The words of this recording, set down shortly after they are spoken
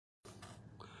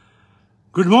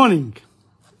Good morning.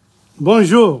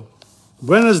 Bonjour.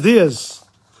 Buenos dias.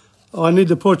 Oh, I need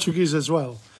the Portuguese as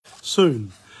well,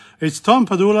 soon. It's Tom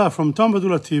Padula from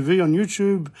TomPadulaTV on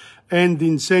YouTube and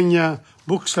Insegna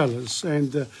Booksellers.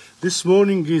 And this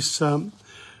morning is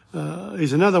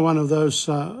another one of those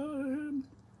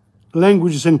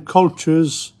languages and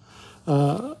cultures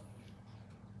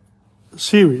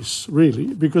series,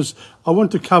 really, because I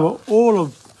want to cover all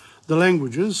of the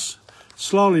languages,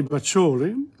 slowly but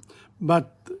surely.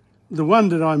 But the one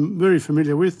that I'm very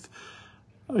familiar with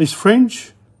is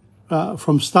French,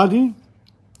 from study,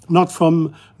 not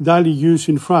from daily use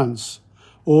in France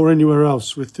or anywhere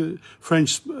else with the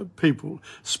French people.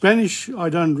 Spanish, I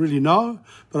don't really know,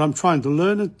 but I'm trying to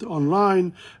learn it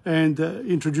online and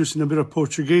introducing a bit of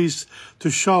Portuguese to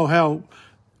show how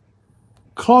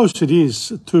close it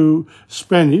is to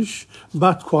Spanish,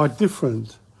 but quite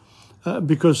different.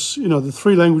 Because, you know, the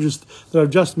three languages that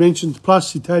I've just mentioned,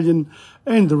 plus Italian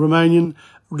and the Romanian,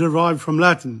 derived from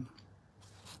Latin.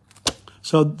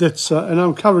 So that's, and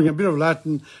I'm covering a bit of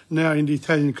Latin now in the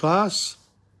Italian class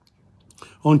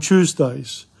on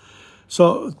Tuesdays.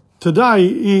 So today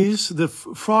is the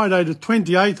Friday, the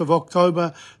 28th of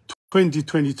October,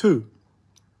 2022.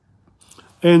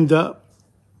 And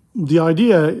the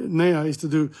idea now is to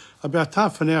do about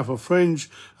half an hour for French,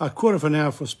 a quarter of an hour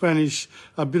for Spanish,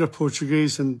 a bit of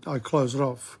Portuguese, and I close it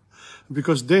off.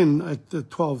 Because then at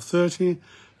 12:30,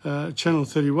 Channel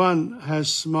 31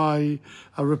 has a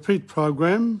repeat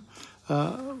program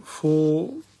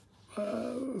for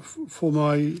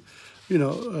my,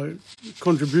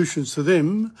 contributions to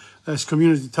them as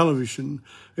community television.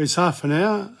 It's half an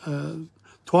hour,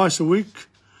 twice a week.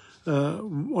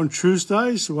 On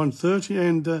Tuesdays, 1:30,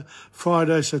 and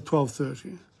Fridays at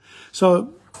 12:30.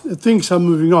 So things are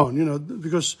moving on,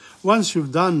 because once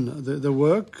you've done the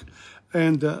work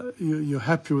and you're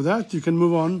happy with that, you can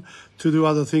move on to do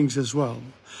other things as well.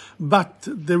 But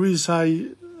there is a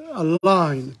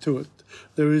line to it.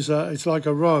 It's like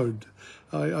a road.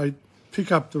 I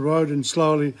pick up the road and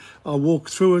slowly I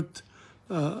walk through it,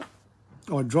 I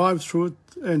drive through it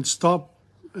and stop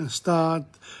and start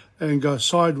and go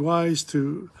sideways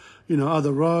to,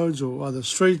 other roads or other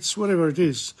streets, whatever it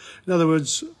is. In other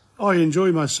words, I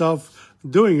enjoy myself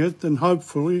doing it, and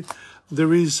hopefully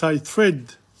there is a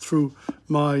thread through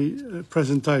my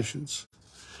presentations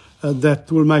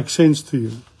that will make sense to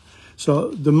you. So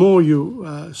the more you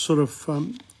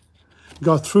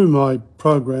go through my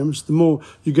programs, the more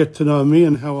you get to know me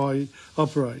and how I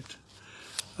operate.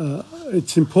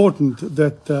 It's important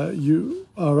that you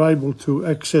are able to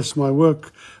access my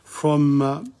work from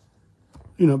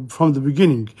the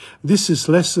beginning. This is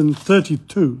lesson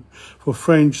 32 for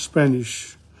French,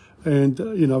 Spanish, and,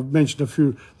 I've mentioned a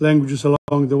few languages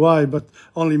along the way, but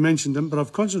only mentioned them, but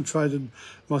I've concentrated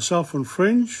myself on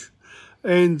French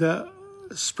and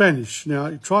Spanish. Now,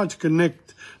 I try to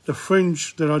connect the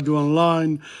French that I do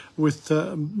online with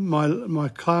my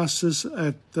classes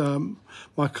at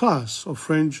my class of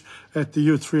French at the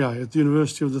U3A, at the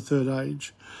University of the Third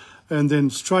Age. And then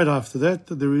straight after that,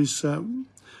 there is the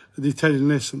Italian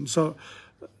lesson. So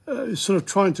sort of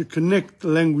trying to connect the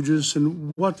languages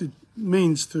and what it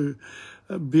means to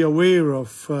be aware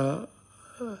of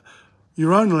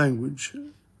your own language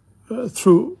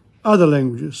through other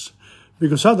languages,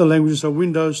 because other languages are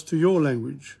windows to your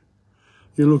language.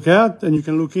 You look out and you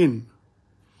can look in.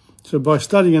 So by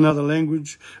studying another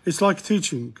language, it's like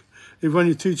teaching. If when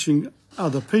you're teaching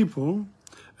other people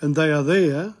and they are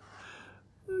there,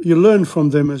 you learn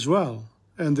from them as well,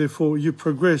 and therefore you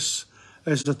progress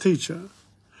as a teacher.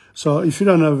 So if you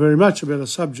don't know very much about a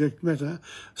subject matter,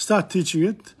 start teaching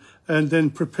it and then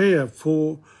prepare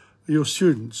for your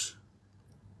students.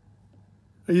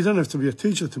 You don't have to be a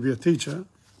teacher to be a teacher.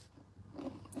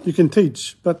 You can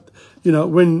teach, but,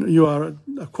 when you are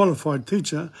a qualified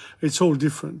teacher, it's all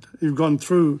different. You've gone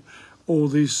through all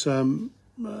these,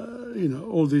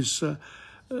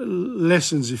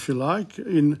 lessons, if you like,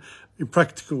 in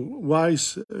practical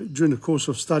ways during the course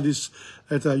of studies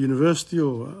at a university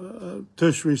or a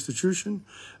tertiary institution,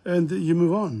 and you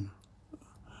move on.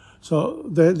 So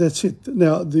that's it.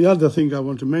 Now, the other thing I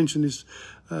want to mention is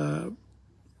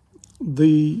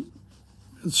the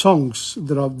songs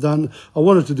that I've done. I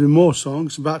wanted to do more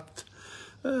songs, but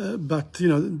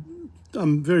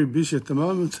I'm very busy at the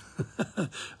moment.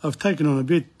 I've taken on a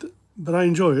bit, but I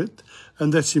enjoy it,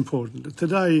 and that's important.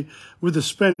 Today, with the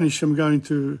Spanish, I'm going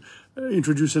to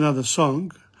introduce another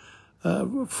song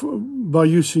by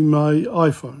using my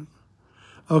iPhone.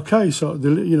 Okay, so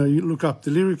you look up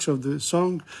the lyrics of the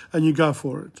song and you go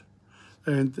for it,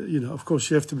 and of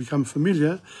course you have to become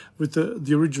familiar with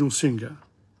the original singer.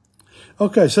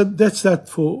 Okay, so that's that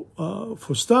for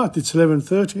start. It's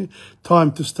 11:30.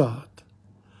 Time to start.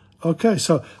 Okay,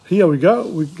 so here we go.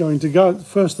 We're going to go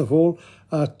first of all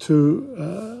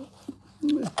to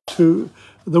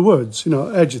the words,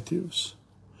 adjectives,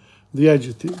 the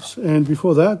adjectives. And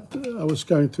before that, I was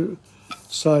going to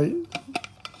say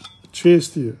cheers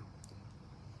to you.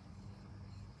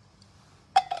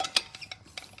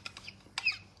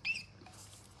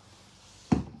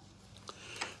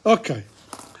 Okay,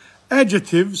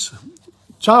 adjectives.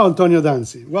 Ciao Antonio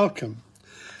Danzi, welcome.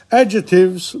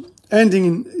 Adjectives ending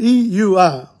in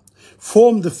EUR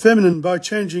form the feminine by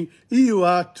changing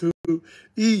EUR to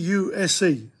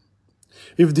EUSE.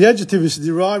 If the adjective is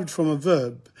derived from a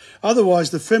verb,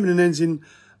 otherwise the feminine ends in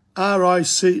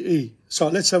RICE. So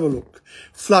let's have a look.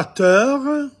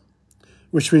 Flatteur,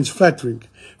 which means flattering.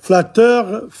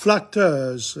 Flatteur,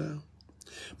 flatteuse.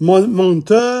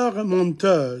 Monteur,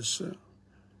 monteuse.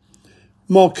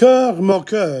 Moqueur,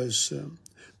 moqueuse.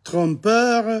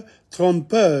 Trompeur,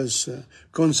 trompeuse.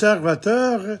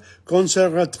 Conservateur,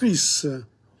 conservatrice.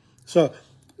 So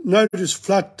notice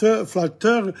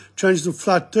flatteur changed to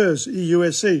flatteuse,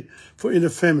 EUSE, for in the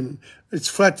feminine. It's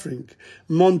flattering.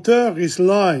 Menteur is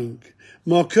lying.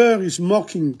 Moqueur is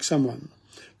mocking someone.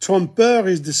 Trompeur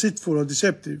is deceitful or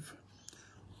deceptive.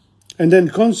 And then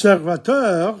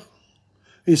conservateur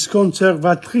is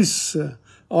conservatrice,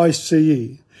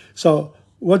 ICE. So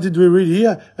what did we read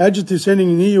here? Adjectives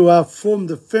ending in EUR form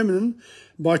the feminine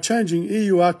by changing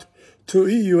EUR to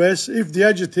EUS if the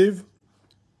adjective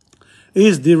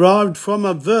is derived from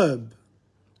a verb.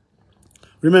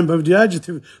 Remember, if the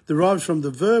adjective derives from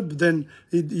the verb, then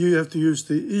you have to use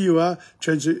the EUR,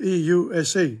 change to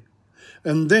EUSE.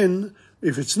 And then,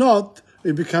 if it's not,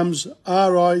 it becomes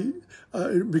RICE,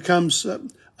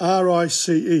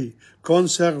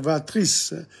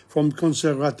 conservatrice, from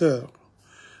conservateur.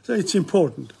 So it's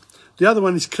important. The other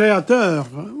one is créateur,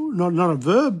 not a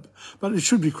verb, but it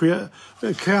should be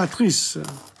créatrice,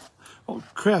 or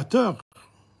créateur.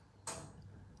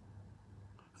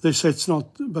 They say it's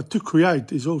not, but to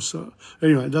create is also,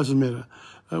 anyway, it doesn't matter.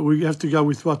 We have to go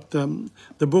with what the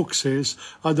book says.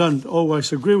 I don't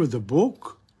always agree with the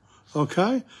book,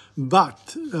 okay?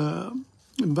 But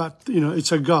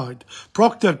it's a guide.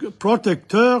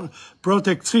 Protecteur,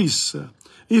 protectrice.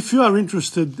 If you are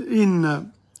interested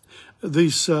in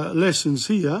these lessons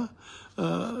here,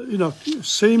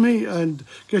 see me and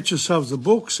get yourselves the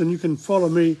books, and you can follow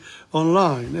me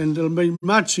online, and it'll be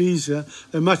much easier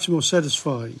and much more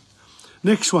satisfying.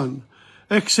 Next one,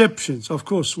 exceptions. Of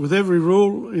course, with every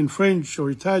rule in French or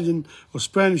Italian or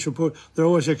Spanish, there are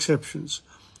always exceptions.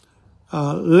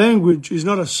 Language is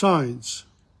not a science.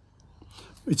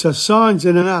 It's a science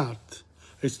and an art.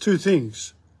 It's two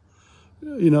things.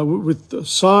 With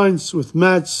science, with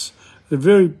maths, they're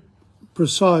very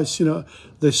precise,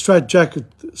 the straitjacket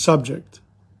subject.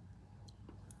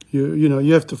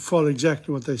 You have to follow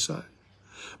exactly what they say.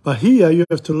 But here you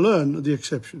have to learn the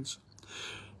exceptions.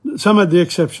 Some of the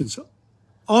exceptions.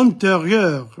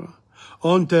 Antérieur,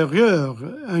 antérieur,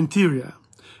 interior.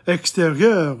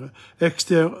 Extérieur,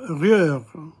 extérieur.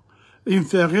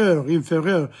 Inférieur,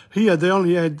 inférieur. Here they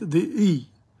only add the E.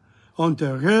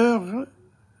 Antérieur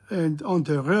and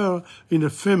antérieur in the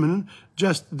feminine,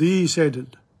 just the E is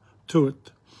added to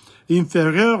it.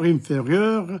 Inférieur,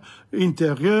 inférieur,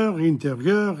 intérieur,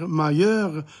 intérieur,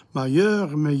 meilleur,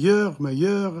 meilleur, meilleur,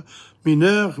 meilleur,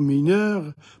 mineur,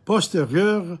 mineur,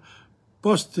 postérieur,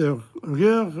 posterior,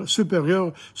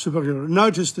 superior, superior.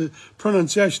 Notice the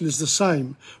pronunciation is the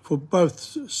same for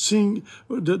both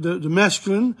the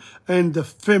masculine and the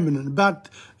feminine, but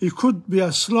it could be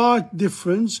a slight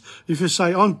difference if you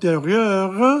say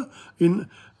antérieur in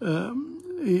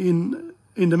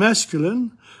the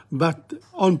masculine, but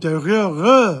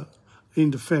antérieur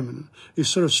in the feminine. You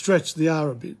sort of stretch the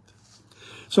R a bit.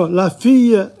 So, la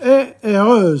fille est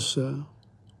heureuse.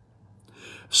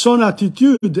 Son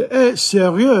attitude est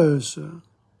sérieuse.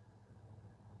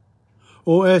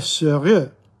 Ou est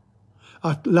sérieux.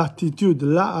 L'attitude,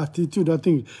 I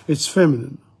think it's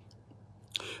feminine.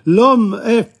 L'homme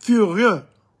est furieux.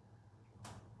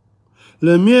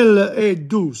 Le miel est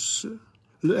douce.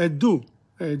 Est doux.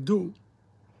 Est doux.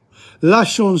 La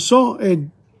chanson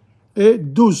est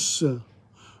douce.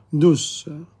 Douce.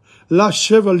 La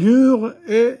chevelure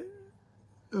est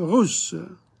rousse.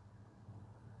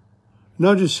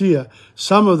 Notice here,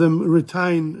 some of them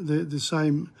retain the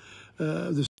same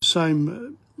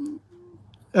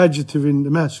adjective in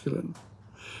the masculine.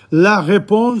 La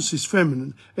réponse is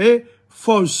feminine. Et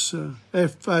fausse,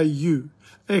 F-A-U.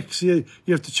 X, you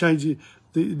have to change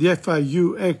the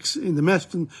F-A-U-X in the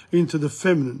masculine into the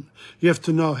feminine. You have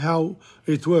to know how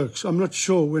it works. I'm not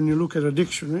sure when you look at a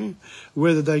dictionary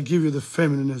whether they give you the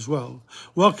feminine as well.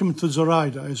 Welcome to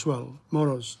Zoraida as well,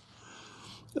 Moros.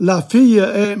 La fille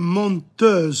est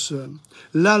menteuse.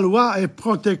 La loi est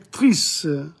protectrice.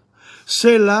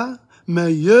 C'est la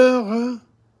meilleure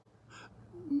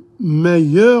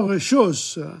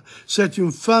chose. C'est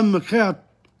une femme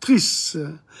créatrice.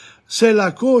 C'est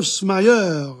la cause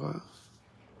majeure.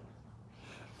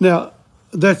 Now,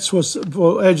 that's what's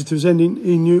for adjectives ending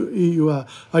in EUR.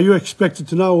 Are you expected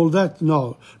to know all that?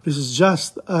 No. This is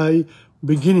just a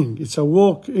beginning. It's a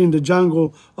walk in the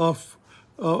jungle of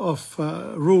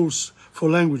rules for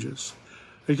languages,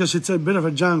 because it's a bit of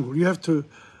a jungle. You have to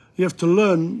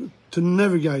learn to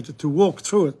navigate it, to walk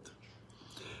through it.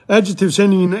 Adjectives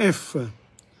ending in F.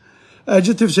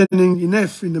 Adjectives ending in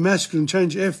F in the masculine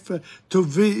change F to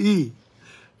VE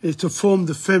is to form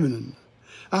the feminine.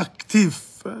 Active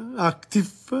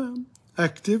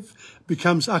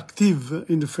becomes active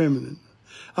in the feminine.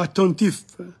 Attentif,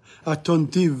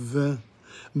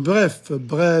 bref,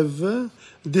 brève,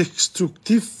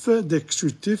 destructif,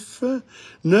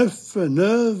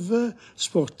 neuve,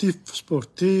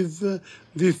 sportive,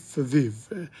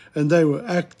 vive. And they were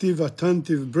active,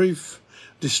 attentive, brief,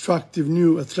 destructive,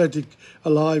 new, athletic,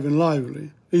 alive and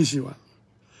lively. Easy one.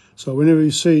 So whenever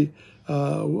you see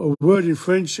a word in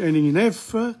French ending in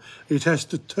F, it has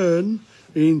to turn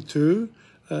into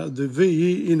the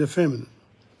VE in the feminine.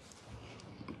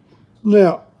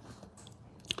 Now,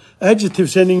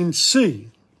 adjectives ending in C.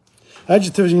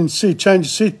 Adjectives in C, change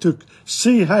C to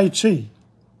CHE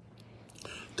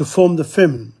to form the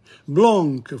feminine.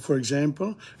 Blanc, for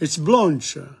example, it's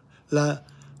blanche. You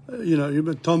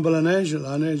remember tombe la neige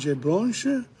est blanche.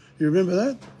 You remember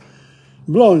that?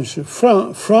 Blanche,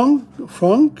 franc,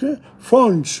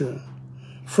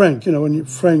 when you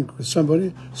frank with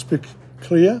somebody, speak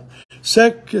clear.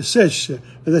 Sec, sèche,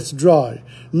 that's dry.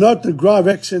 Not the grave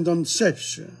accent on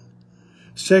sèche.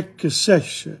 Sec,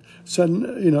 sèche. So,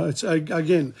 it's,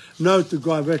 again, note the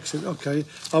grave accent. Okay,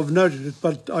 I've noted it,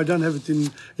 but I don't have it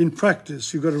in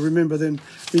practice. You've got to remember then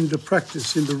in the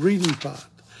practice, in the reading part.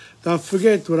 Don't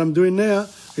forget what I'm doing now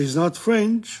is not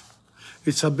French.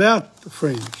 It's about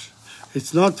French.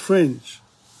 It's not French.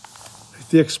 It's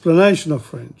the explanation of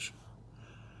French.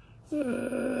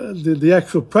 The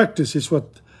actual practice is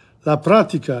what la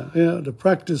pratica, the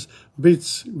practice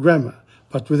beats grammar.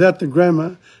 But without the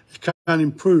grammar, you can't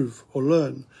improve or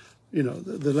learn,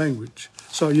 the language.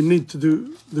 So you need to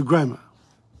do the grammar.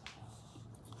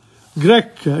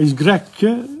 Grec is Grec,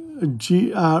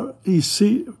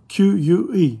 G-R-E-C-Q-U-E.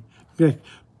 Grec.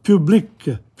 Public,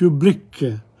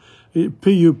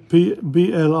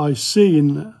 P-U-B-L-I-C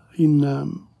in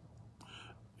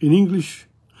English.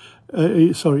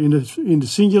 Sorry, in the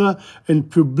singular, and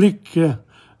public,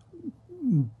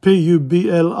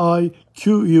 P-U-B-L-I-Q-U-E.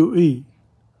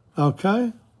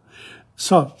 Okay?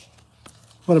 So,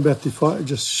 what about if I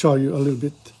just show you a little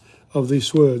bit of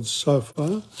these words so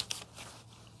far?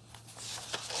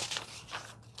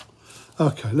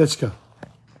 Okay, let's go.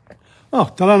 Oh,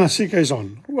 Talana Sika is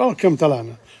on. Welcome,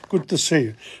 Talana. Good to see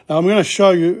you. Now, I'm going to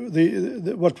show you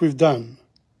what we've done.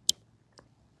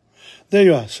 There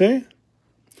you are, see?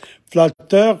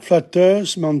 Flatteur,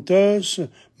 flatteuse, menteuse,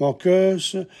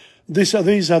 moqueuse.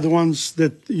 These are the ones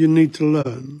that you need to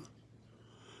learn.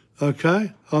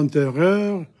 Okay?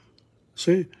 Antérieur,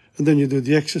 see? And then you do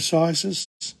the exercises.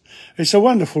 It's a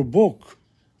wonderful book.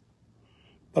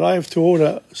 But I have to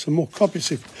order some more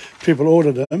copies if people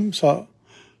order them. So,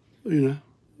 you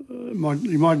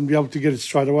mightn't be able to get it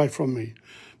straight away from me.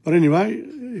 But anyway,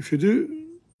 if you do,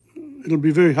 it'll be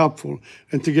very helpful,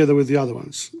 and together with the other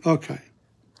ones. Okay.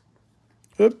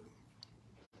 Oop.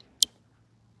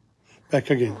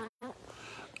 Back again.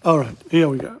 All right, here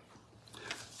we go.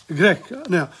 Grec.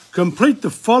 Now, complete the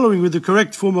following with the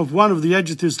correct form of one of the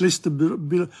adjectives listed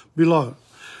below.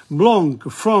 Blanc,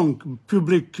 franc,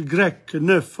 public, grec,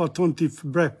 neuf, attentif,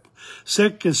 bref,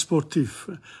 sec, and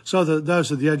sportif. So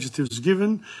those are the adjectives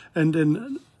given. And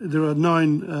then there are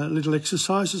 9 little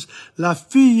exercises. La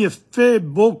fille fait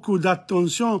beaucoup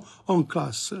d'attention en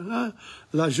classe.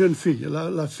 La jeune fille,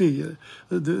 la fille,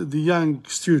 the young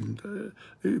student,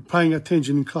 paying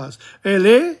attention in class. Elle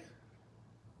est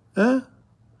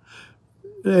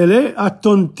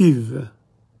attentive.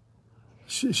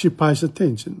 She pays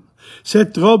attention.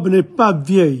 Cette robe n'est pas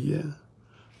vieille.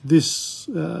 This,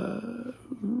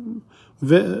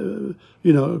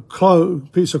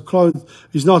 piece of cloth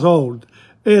is not old.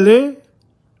 Elle est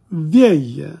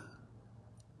vieille.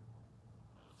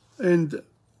 And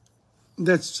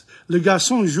le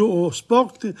garçon joue au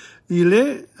sport, il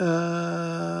est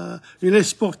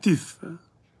sportif.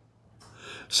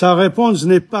 Sa réponse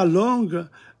n'est pas longue,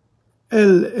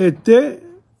 elle était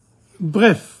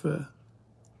bref.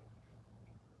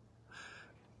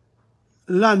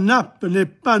 La nappe n'est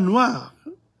pas noire,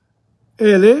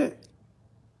 elle est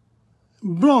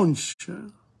blanche.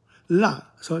 Là,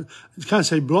 so, can't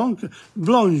say blanc,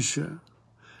 blanche.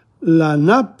 La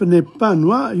nappe n'est pas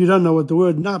noire. You don't know what the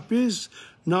word nappe is,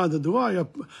 neither do I.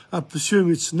 I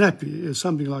presume it's nappy or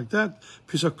something like that,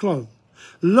 piece of cloth.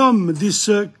 L'homme dit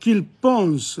ce qu'il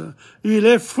pense, il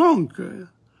est franc.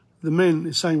 The man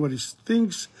is saying what he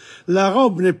thinks. La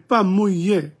robe n'est pas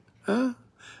mouillée, hein?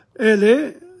 Elle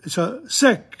est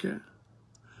sec.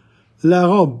 La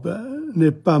robe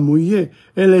n'est pas mouillée,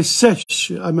 elle est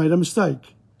sèche. I made a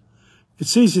mistake.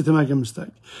 It's easy to make a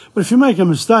mistake. But if you make a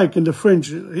mistake and the French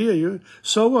hear you,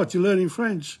 so what? You're learning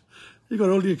French. You've got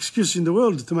all the excuse in the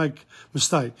world to make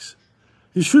mistakes.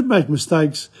 You should make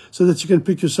mistakes so that you can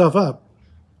pick yourself up.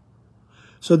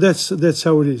 So that's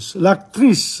how it is.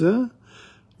 L'actrice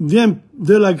vient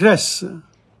de la Grèce.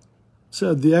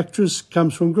 So the actress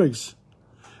comes from Greece.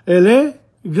 Elle est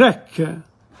grecque.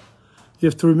 You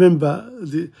have to remember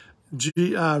the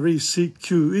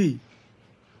G-R-E-C-Q-E.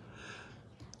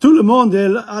 Tout le monde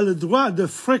a le droit de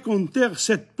fréquenter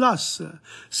cette place.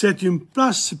 C'est une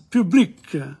place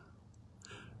publique.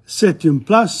 C'est une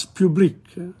place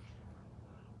publique.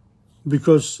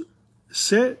 Because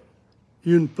c'est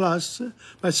une place,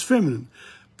 but it's feminine.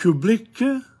 Public,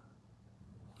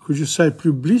 could you say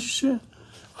publish? I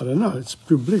don't know, it's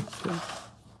public.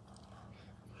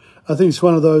 I think it's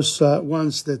one of those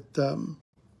ones that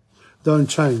don't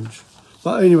change.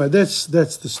 But anyway, that's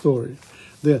the story.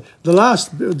 The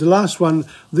last one,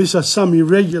 these are some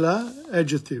irregular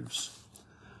adjectives.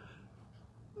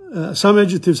 Some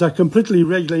adjectives are completely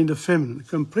irregular in the feminine,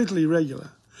 completely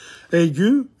irregular.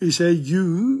 Aigu is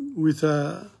aigu with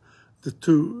the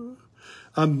two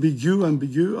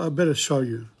ambigu. I better show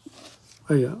you.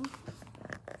 Oh yeah.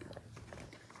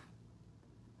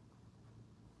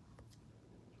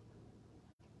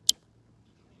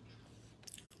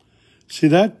 See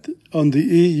that? On the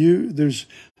EU, there's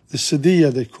the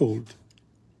cedilla they're called.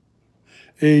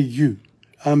 Aigu,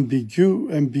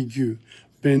 ambigu,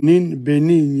 bénin,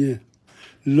 bénigne,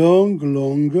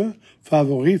 longue,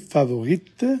 favori,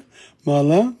 favorite,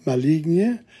 malin,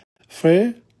 maligne,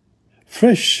 frais,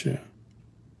 fraîche.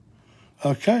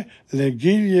 Okay?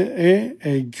 L'aiguille est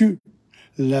aiguë.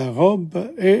 La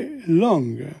robe est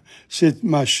longue. C'est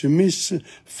ma chemise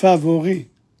favorite.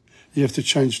 You have to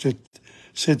change that.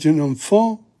 C'est une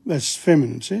enfant, that's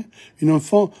feminine, see? Une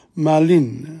enfant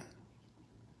maligne.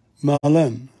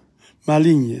 Malin.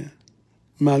 Maligne.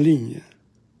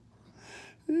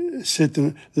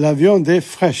 La viande est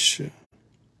fraîche.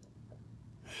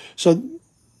 So,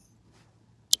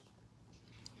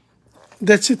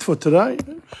 that's it for today.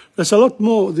 There's a lot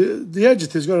more. The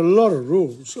adjective's got a lot of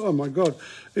rules. Oh my God.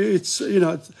 It's,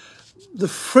 the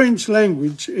French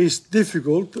language is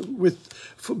difficult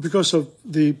because of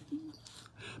the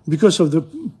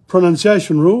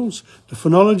pronunciation rules, the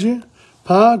phonology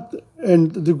part,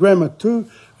 and the grammar too.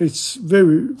 It's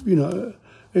very,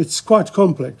 it's quite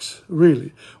complex,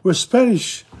 really. Where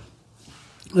Spanish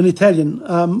and Italian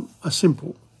are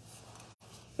simple,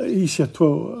 easier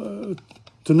to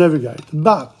navigate,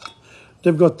 but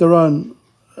they've got their own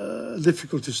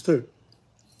difficulties too.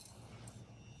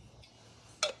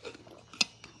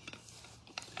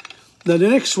 Now the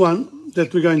next one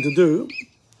that we're going to do,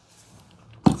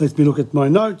 let me look at my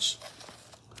notes.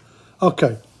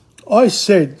 Okay, I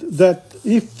said that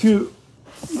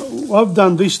I've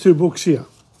done these two books here.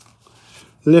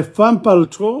 Les femmes parlent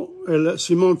trop et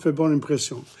Simone fait bonne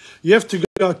impression. You have to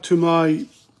go to my,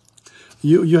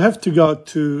 you have to go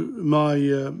to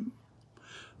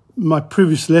my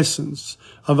previous lessons,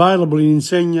 available in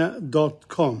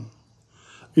insegna.com,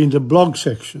 in the blog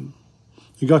section.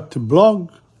 You got to blog,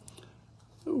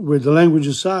 where the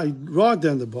languages are, right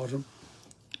down the bottom.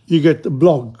 You get the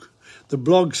blog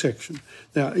section.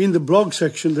 Now, in the blog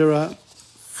section, there are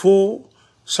 4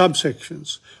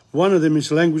 subsections. One of them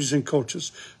is languages and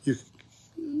cultures. You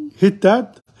hit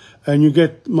that, and you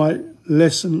get my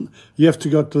lesson. You have to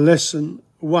go to lesson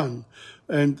 1.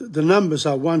 And the numbers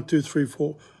are 1, 2, 3,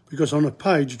 4, because on a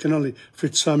page, you can only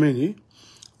fit so many.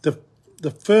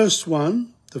 The first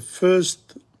one, the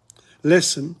first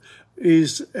lesson,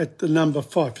 is at the number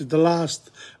 5.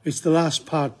 It's the last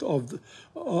part of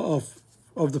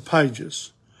the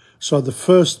pages. So the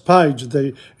first page,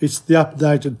 it's the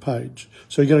updated page.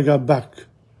 So you got to go back.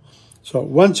 So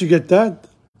once you get that,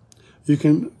 you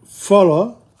can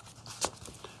follow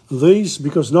these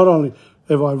because not only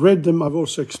have I read them, I've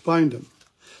also explained them.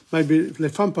 Maybe Les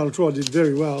Femmes Parlent Trop did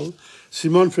very well.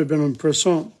 Simone fait bien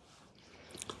impression.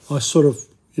 I sort of,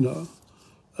 you know,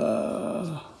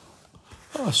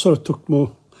 I sort of took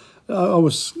more, I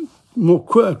was more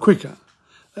quicker.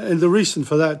 And the reason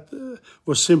for that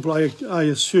was simple. I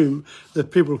assume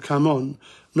that people come on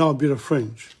know a bit of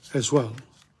French as well.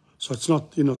 So it's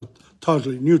not, you know,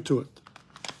 totally new to it.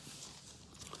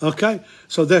 Okay,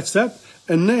 so that's that.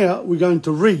 And now we're going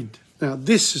to read. Now,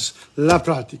 this is La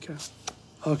Pratica.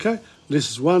 Okay, this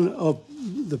is one of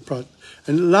the pratica.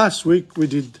 And last week we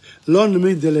did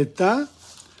L'ennemi de l'État.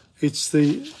 It's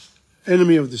the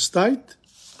enemy of the state.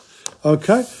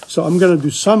 Okay, so I'm going to do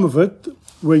some of it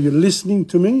where you're listening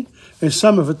to me and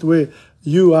some of it where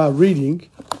you are reading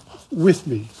with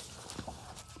me.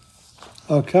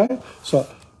 Okay, so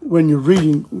when you're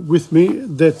reading with me,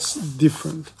 that's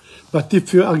different. But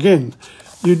if you, again,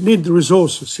 you need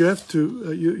resources. You have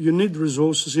to, you need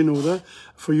resources in order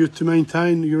for you to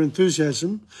maintain your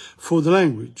enthusiasm for the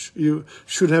language. You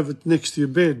should have it next to your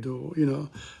bed or, you know,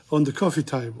 on the coffee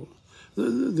table,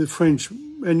 the French,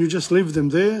 and you just leave them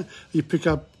there. You pick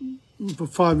up for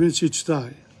 5 minutes each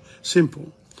day.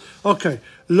 Simple. Okay,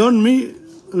 l'ennemi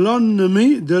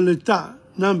de l'État,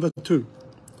 number 2.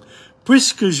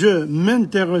 Puisque je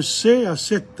m'intéressais à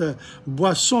cette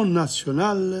boisson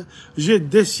nationale, j'ai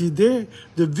décidé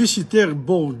de visiter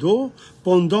Bordeaux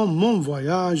pendant mon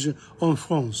voyage en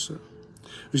France.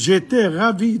 J'étais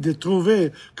ravi de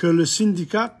trouver que le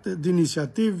syndicat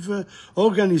d'initiative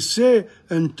organisait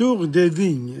un tour des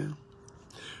vignes.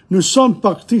 Nous sommes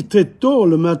partis très tôt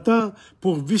le matin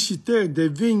pour visiter des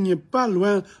vignes pas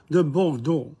loin de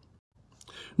Bordeaux.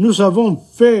 Nous avons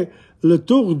fait le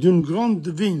tour d'une grande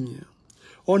vigne.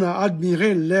 On a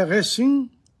admiré les racines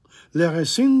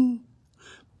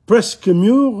presque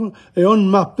mûres et on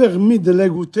m'a permis de les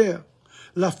goûter.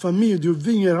 La famille du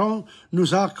vigneron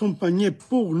nous a accompagnés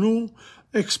pour nous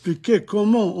expliquer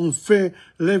comment on fait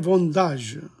les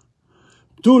vendages.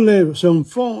 Tous les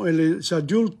enfants et les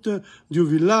adultes du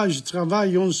village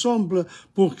travaillent ensemble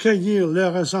pour cueillir les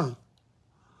raisins.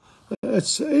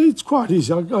 It's quite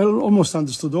easy. I almost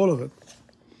understood all of it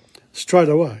straight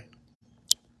away.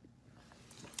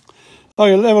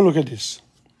 Okay, have a look at this.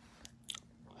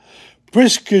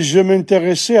 Puisque je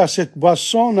m'intéressais à cette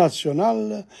boisson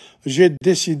nationale, j'ai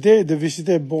décidé de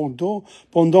visiter Bordeaux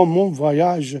pendant mon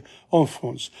voyage en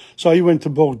France. So he went to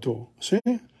Bordeaux. See?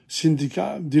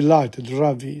 Syndicat, delighted,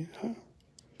 ravi.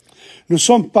 Nous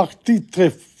sommes partis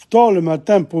très tôt le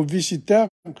matin pour visiter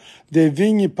des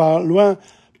vignes pas loin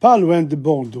de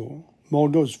Bordeaux.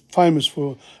 Bordeaux is famous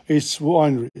for its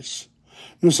wineries.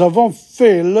 Nous avons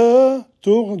fait le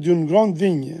tour d'une grande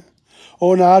vigne.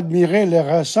 On a admiré les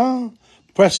raisins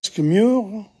presque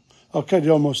mûrs. Okay,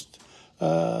 they're almost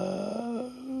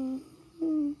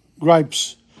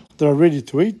grapes that are ready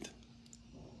to eat.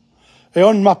 Et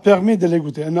on m'a permis de les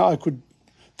goûter. And I could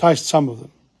taste some of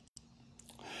them.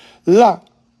 La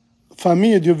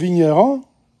famille du vigneron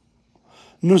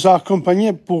nous a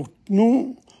accompagnés pour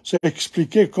nous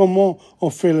expliquer comment on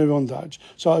fait le vendage.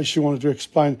 So she wanted to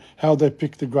explain how they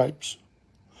pick the grapes.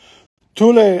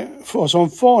 Tous les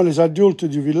enfants et les adultes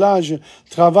du village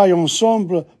travaillent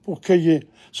ensemble pour cueillir.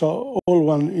 So all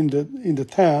one in the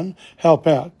town help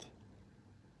out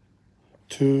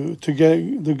to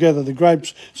get together the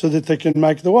grapes so that they can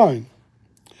make the wine.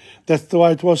 That's the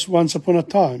way it was once upon a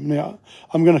time. Now,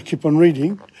 I'm going to keep on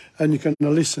reading and you can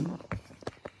listen.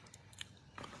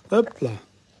 Hopla.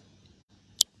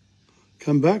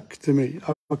 Come back to me.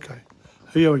 Okay,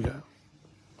 here we go.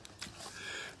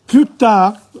 Plus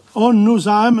tard, on nous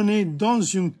a amenés dans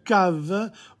une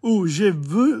cave où je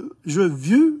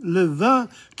vis le vin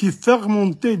qui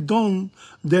fermentait dans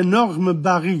d'énormes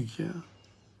barriques.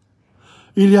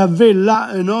 Il y avait là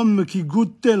un homme qui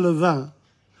goûtait le vin.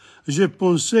 Je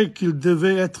pensais qu'il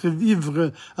devait être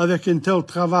ivre avec un tel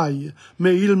travail,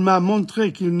 mais il m'a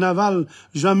montré qu'il n'avale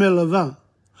jamais le vin.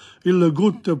 Il le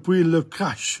goûte puis il le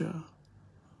crache.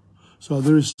 So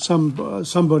there is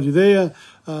somebody there.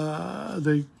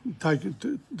 They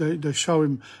show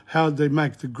him how they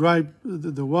make the grape,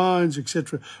 the wines,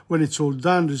 etc. When it's all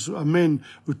done, there's a man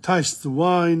who tastes the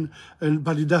wine,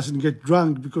 but he doesn't get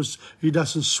drunk because he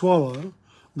doesn't swallow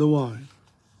the wine.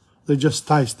 They just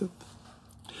taste it.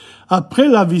 Après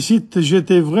la visite,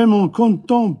 j'étais vraiment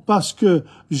content parce que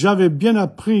j'avais bien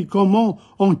appris comment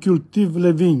on cultive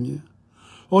les vignes.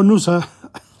 On nous a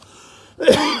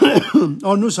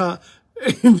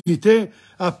invités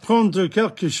à prendre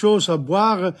quelque chose à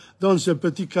boire dans un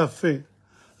petit café.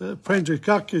 Prendre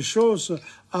quelque chose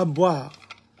à boire.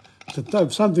 To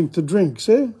have something to drink,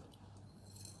 see?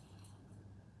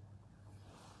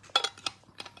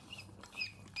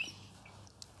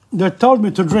 they told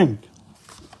me to drink,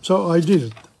 so I did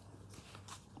it.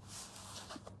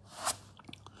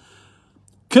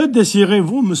 Que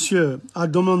désirez-vous, monsieur? A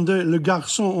demandé le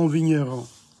garçon en vigneron.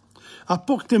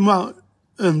 Apportez-moi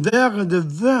un verre de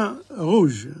vin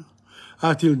rouge,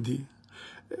 a-t-il dit.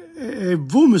 Et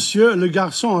vous, monsieur, le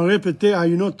garçon a répété à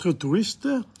une autre touriste.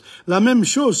 La même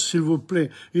chose, s'il vous plaît,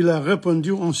 il a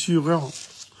répondu en souriant.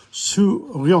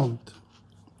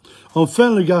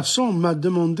 Enfin, le garçon m'a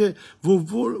demandé,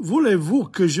 voulez-vous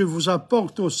que je vous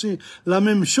apporte aussi la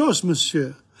même chose,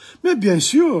 monsieur? Mais bien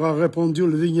sûr, a répondu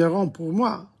le vigneron pour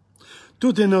moi.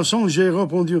 Tout innocent, j'ai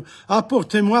répondu,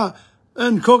 apportez-moi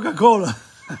un Coca-Cola.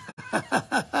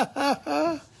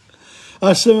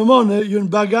 À ce moment, une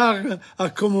bagarre a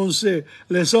commencé.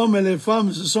 Les hommes et les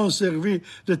femmes se sont servis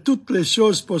de toutes les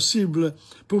choses possibles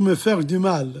pour me faire du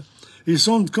mal. Ils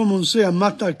ont commencé à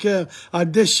m'attaquer, à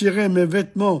déchirer mes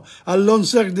vêtements, à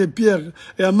lancer des pierres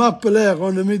et à m'appeler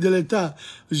ennemi de l'État.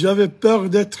 J'avais peur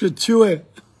d'être tué.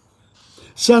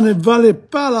 Ça ne valait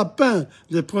pas la peine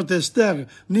de protester,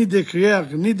 ni de crier,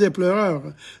 ni de pleurer.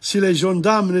 Si les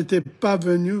gendarmes n'étaient pas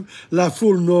venus, la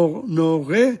foule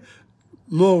m'aurait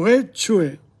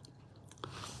tué.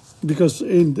 Because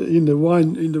in the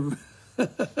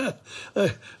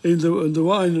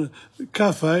wine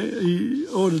cafe, he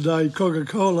ordered a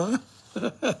Coca-Cola,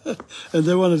 and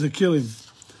they wanted to kill him.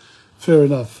 Fair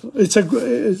enough.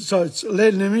 So it's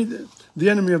the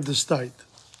enemy of the state.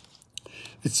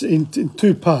 It's in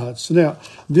two parts. Now,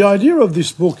 the idea of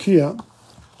this book here,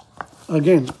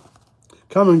 again,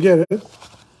 come and get it,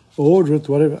 or order it,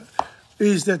 whatever,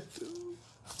 is that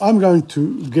I'm going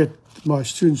to get my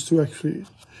students to actually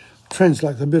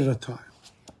translate a bit at a time.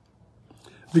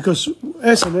 Because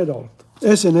as an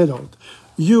adult,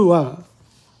 you are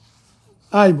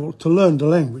able to learn the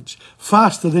language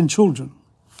faster than children.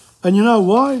 And you know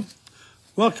why?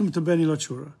 Welcome to Beni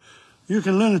Lachura. You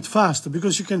can learn it faster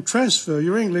because you can transfer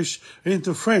your English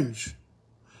into French.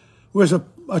 Whereas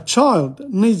a child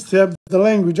needs to have the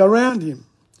language around him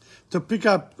to pick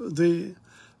up to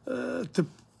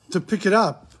pick it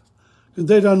up.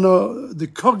 They don't know the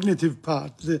cognitive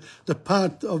part, the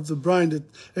part of the brain that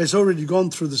has already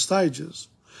gone through the stages.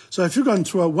 So if you're going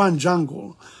through one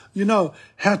jungle, you know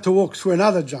how to walk through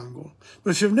another jungle.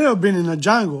 But if you've never been in a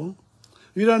jungle,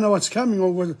 you don't know what's coming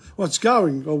or what's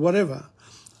going or whatever.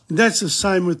 That's the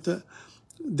same with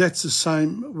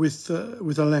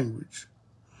a language.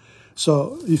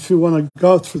 So if you want to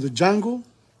go through the jungle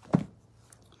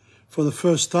for the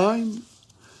first time,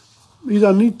 you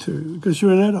don't need to because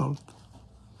you're an adult.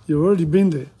 You've already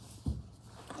been there.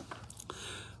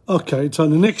 Okay, so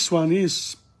the next one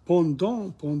is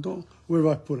pendant. Where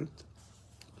have I put it?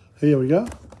 Here we go.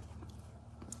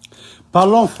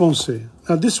 Parlons français.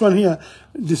 Now this one here,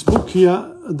 this book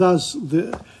here does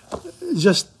the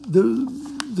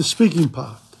speaking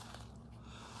part.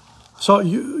 So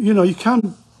you know you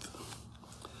can't.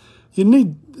 You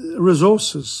need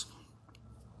resources.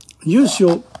 Use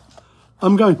your.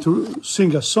 I'm going to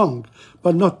sing a song,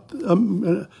 but not. I'm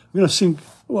going to sing.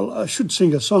 Well, I should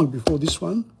sing a song before this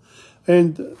one,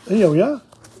 and here we are.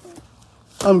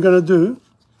 I'm going to do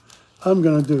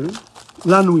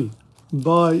La Nuit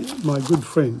by my good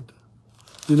friend.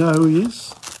 You know who he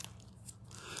is?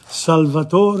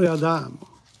 Salvatore Adamo.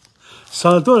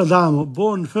 Salvatore Adamo,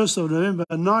 born 1st of November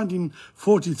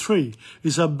 1943,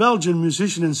 is a Belgian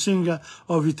musician and singer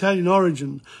of Italian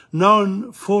origin,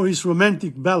 known for his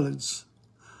romantic ballads.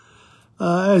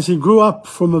 As he grew up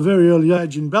from a very early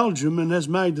age in Belgium and has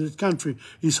made the country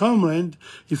his homeland,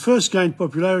 he first gained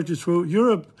popularity through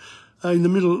Europe, in the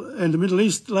Middle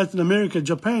East, Latin America,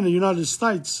 Japan, and the United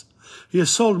States. He has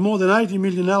sold more than 80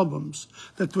 million albums.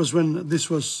 That was when this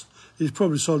was, he's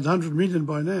probably sold 100 million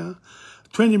by now.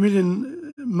 20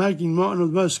 million, making one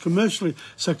of the most commercially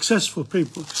successful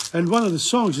people. And one of the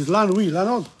songs is La Nuit, La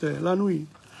Notte, La Nuit.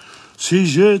 Si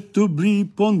je t'oublie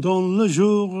pendant le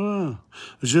jour,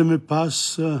 je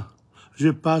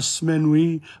passe mes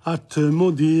nuits à te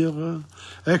maudire,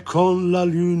 et quand la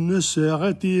lune se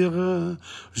retire,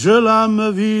 je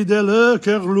l'âme vide et le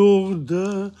cœur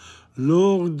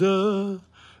lourde.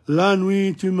 La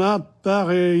nuit tu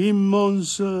m'apparais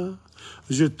immense,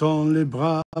 je tends les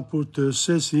bras pour te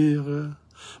saisir,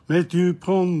 mais tu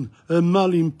prends un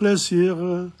malin plaisir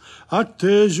à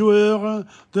te jouer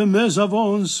de mes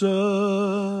avances.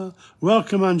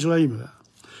 Welcome, Angela Imler.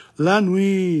 La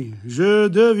nuit, je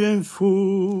deviens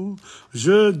fou,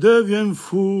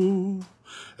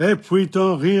 et puis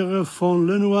ton rire fond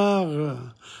le noir,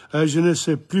 et je ne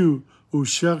sais plus où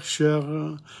chercher,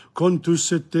 quand tout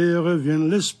se tait revient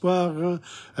l'espoir,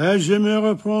 et je me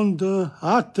reprends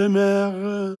à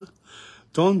t'aimer.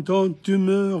 Tantôt tu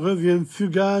me reviens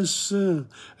fugace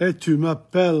et tu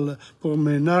m'appelles pour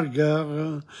mes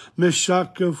nargueurs. Mais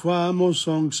chaque fois mon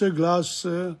sang se glace,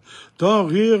 ton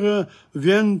rire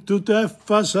vient tout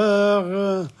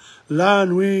effaceur. La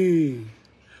nuit,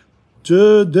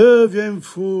 je deviens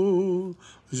fou,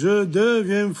 je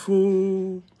deviens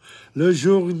fou. Le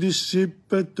jour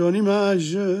dissipe ton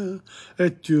image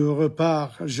et tu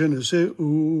repars je ne sais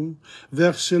où,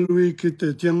 vers celui qui te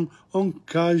tient en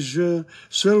cage,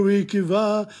 celui qui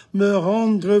va me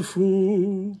rendre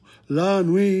fou. La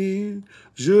nuit,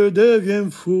 je deviens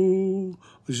fou,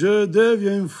 je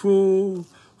deviens fou,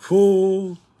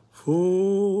 fou,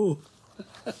 fou.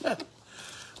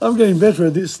 I'm getting better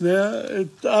at this now.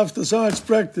 After so much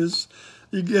practice,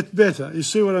 you get better. You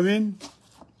see what I mean?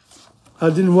 I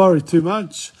didn't worry too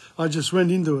much. I just went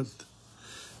into it.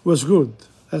 It was good.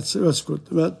 That's good.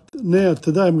 But now,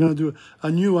 today, I'm going to do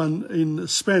a new one in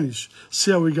Spanish.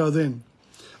 See how we go then.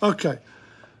 Okay.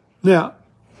 Now,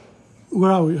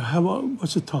 where are we?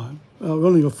 What's the time? We've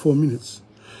only got 4 minutes.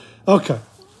 Okay.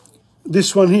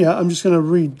 This one here, I'm just going to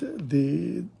read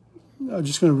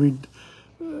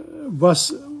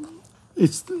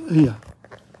it's here.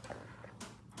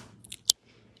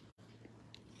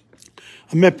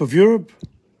 A map of Europe,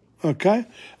 okay?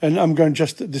 And I'm going to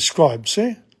just describe,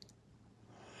 see?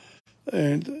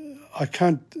 And I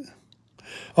can't...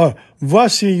 Oh,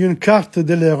 voici une carte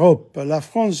de l'Europe, la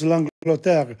France,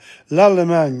 l'Angleterre,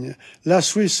 l'Allemagne, la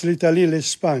Suisse, l'Italie,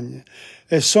 l'Espagne.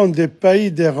 Elles sont des pays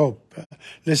d'Europe.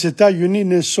 Les États-Unis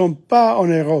ne sont pas en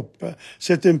Europe.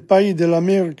 C'est un pays de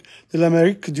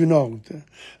l'Amérique du Nord.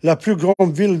 La plus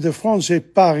grande ville de France est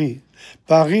Paris.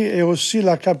 Paris est aussi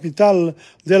la capitale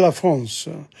de la France.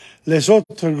 Les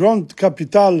autres grandes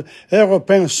capitales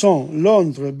européennes sont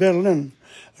Londres, Berlin,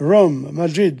 Rome,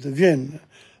 Madrid, Vienne.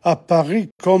 À Paris,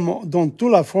 comme dans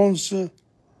toute la France,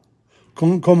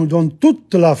 comme dans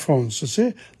toute la France,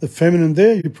 see? The feminine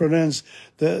there, you pronounce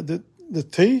the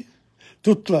T.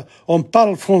 On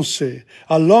parle français.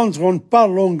 À Londres, on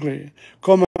parle anglais.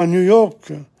 Comme à New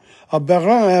York, à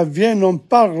Berlin et à Vienne, on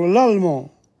parle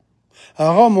l'allemand.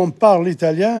 À Rome, on parle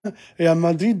italien, et à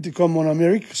Madrid, comme en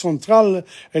Amérique centrale,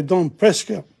 et dans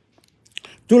presque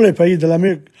tous les pays de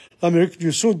l'Amérique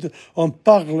du Sud, on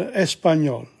parle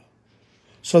espagnol.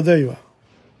 So there you are.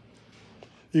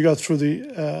 You go through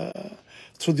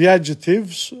the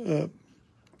adjectives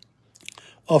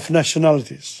of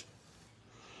nationalities.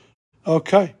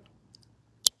 Okay.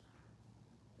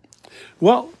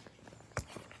 Well,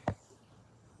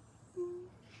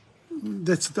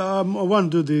 that's I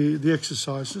won't do the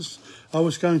exercises. I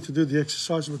was going to do the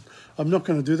exercise, but I'm not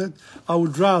going to do that. I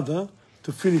would rather,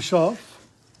 to finish off,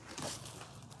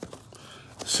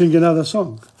 sing another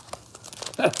song.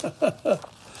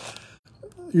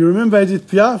 You remember Edith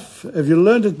Piaf? Have you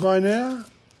learned it by now?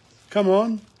 Come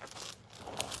on.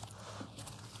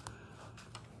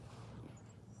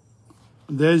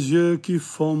 Des yeux qui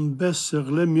font baisser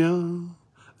les miens,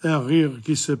 un rire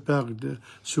qui se perd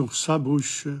sur sa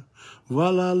bouche.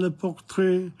 Voilà le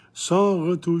portrait sans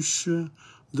retouche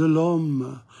de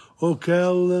l'homme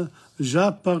auquel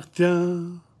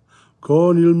j'appartiens.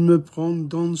 Quand il me prend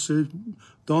dans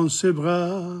ses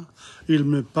bras, il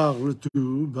me parle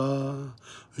tout bas.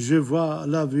 Je vois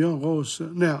l'avion rose.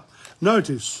 Now,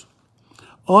 notice,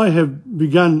 I have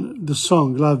begun the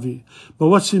song, La Vie, but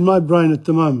what's in my brain at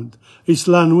the moment? It's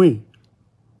La Nuit.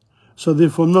 So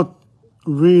therefore, I'm not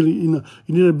really, you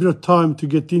need a bit of time to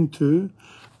get into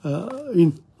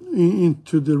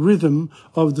the rhythm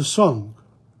of the song.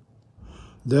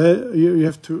 There, you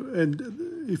have to, and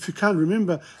if you can't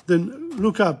remember, then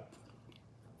look up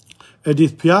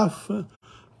Edith Piaf,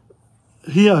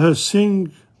 hear her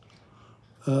sing,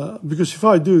 because if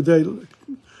I do,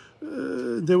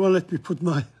 they won't let me put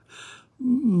my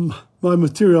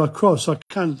material across. I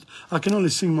can only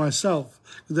sing myself.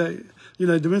 The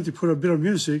minute you put a bit of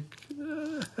music,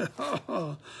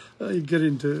 you get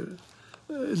into.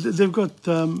 They've got,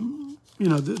 the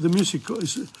music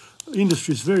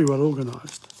industry is very well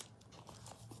organized,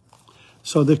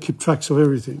 so they keep tracks of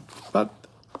everything. But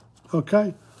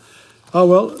okay. Oh,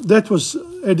 well, that was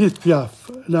Edith Piaf.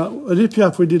 Now, Edith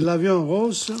Piaf, we did L'Avion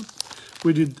Rose.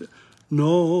 We did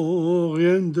Non,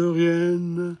 rien de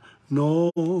rien.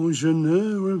 Non, je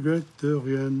ne regrette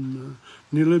rien.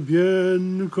 Ni le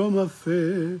bien qu'on m'a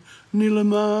fait, ni le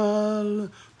mal.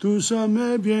 Tout ça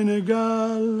m'est bien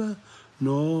égal.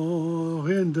 Non,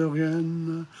 rien de rien.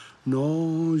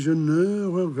 Non, je ne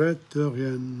regrette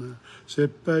rien.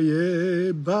 C'est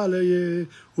payé, balayé,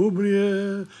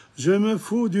 oublié. Je me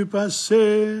fous du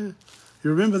passé.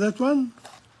 You remember that one?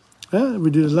 Yeah,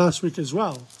 we did it last week as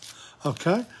well.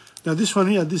 Okay. Now this one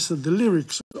here, this is the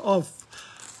lyrics of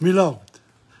Milord.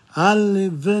 Allez,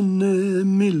 venez,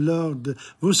 Milord,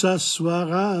 vous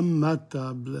asseoir à ma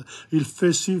table. Il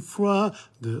fait si froid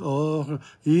dehors,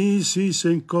 ici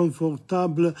c'est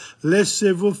inconfortable.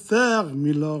 Laissez-vous faire,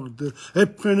 Milord, et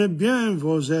prenez bien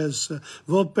vos aises,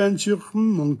 vos peines sur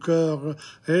mon cœur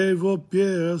et vos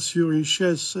pierres sur une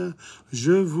chaise.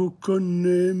 Je vous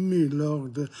connais,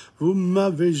 Milord, vous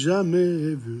m'avez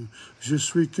jamais vu. Je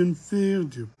suis qu'une fille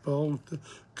du porte,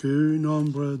 qu'une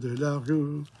ombre de la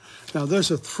rue. Now,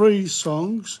 those are 3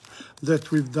 songs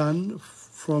that we've done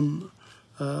from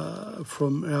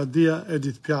our dear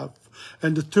Edith Piaf.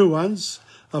 And the 2 ones,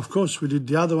 of course, we did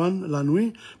the other one, La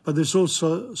Nuit, but there's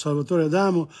also Salvatore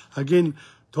Adamo, again,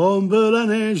 Tombe la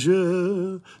neige,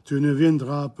 tu ne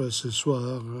viendras pas ce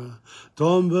soir.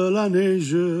 Tombe la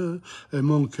neige, et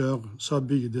mon cœur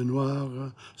s'habille de noir.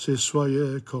 C'est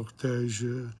soyeux cortège.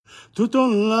 Tout en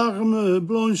larmes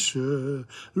blanches,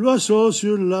 l'oiseau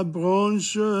sur la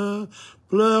branche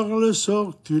pleure le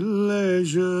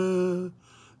sortilège.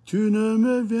 Tu ne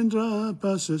me viendras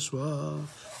pas ce soir.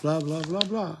 Blah, blah, blah,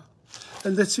 blah.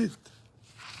 And that's it.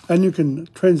 And you can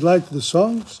translate the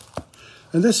songs.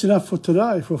 And that's enough for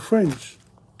today, for French.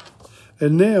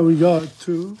 And now we go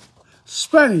to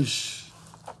Spanish,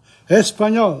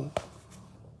 Espanol.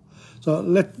 So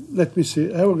let me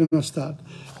see how we're going to start.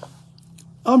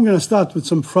 I'm going to start with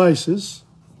some phrases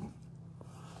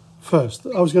first.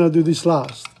 I was going to do this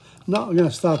last. No, I'm going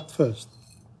to start first.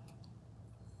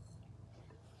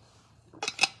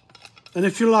 And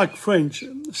if you like French,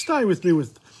 stay with me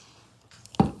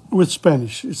with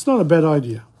Spanish. It's not a bad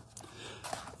idea.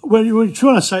 When you want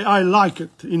to say, I like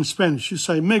it in Spanish, you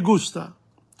say, me gusta.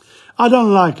 I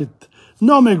don't like it.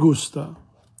 No me gusta.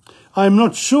 I'm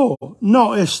not sure.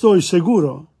 No estoy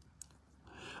seguro.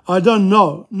 I don't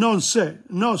know. No sé.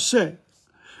 No sé.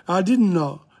 I didn't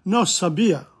know. No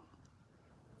sabía.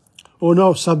 Or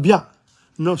no sabía.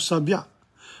 No sabía.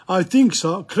 I think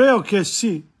so. Creo que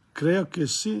sí. Creo que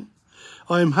sí.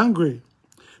 I'm hungry.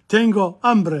 Tengo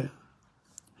hambre.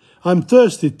 I'm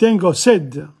thirsty. Tengo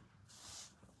sed.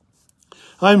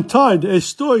 I'm tired,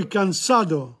 estoy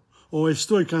cansado, o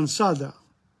estoy cansada.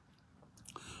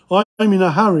 I'm in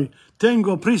a hurry,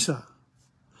 tengo prisa.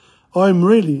 I'm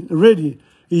really ready,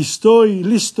 estoy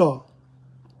listo,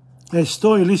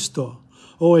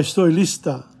 o estoy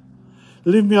lista.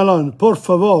 Leave me alone, por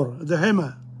favor,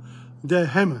 déjame.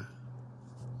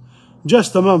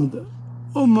 Just a moment,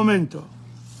 un momento.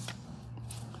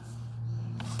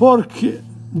 Porque,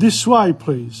 this way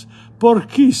please, por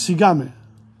qué sígame.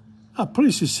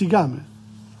 Please, sígame.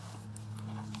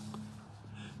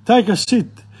 Take a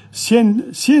seat.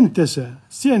 Siéntese.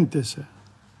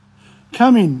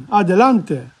 Come in.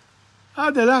 Adelante.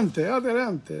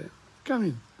 Come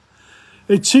in.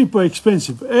 It's cheap or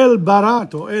expensive. El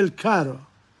barato, el caro.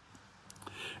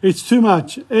 It's too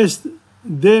much. Es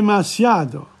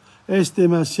demasiado. It's too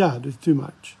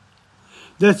much.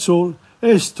 That's all.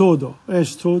 Es todo.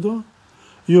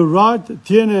 You're right.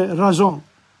 Tiene razón.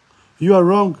 You are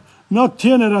wrong. No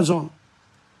tiene razón.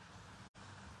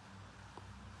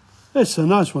 That's a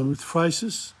nice one with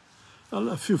phrases.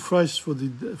 A few phrases for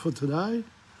today.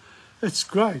 It's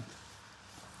great.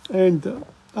 And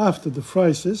after the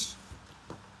phrases,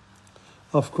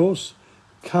 of course,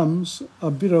 comes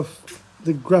a bit of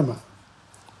the grammar.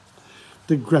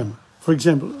 For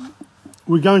example,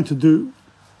 we're going to do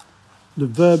the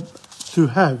verb to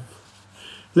have.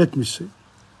 Let me see.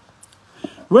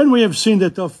 When we have seen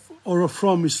that of or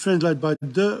from is translated by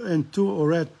de and to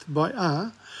or at by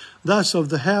a, thus of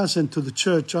the house and to the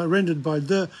church are rendered by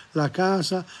de la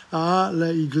casa a la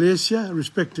iglesia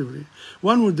respectively.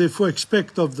 One would therefore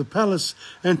expect of the palace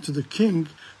and to the king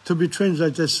to be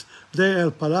translated as de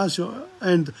el palacio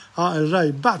and a el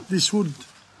rey, but this would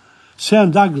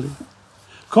sound ugly.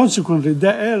 Consequently,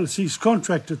 de el is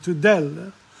contracted to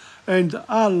del and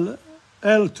al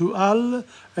el to al,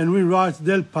 and we write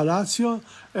del palacio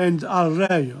and al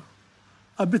rey.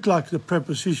 A bit like the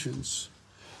prepositions.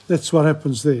 That's what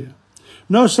happens there.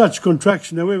 No such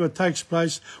contraction, however, takes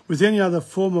place with any other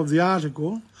form of the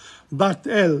article but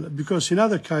el, because in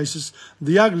other cases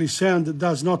the ugly sound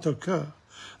does not occur.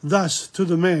 Thus, to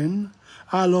the man,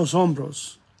 a los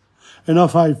hombros, and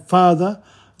of a father,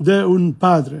 de un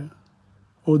padre,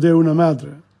 or de una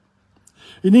madre.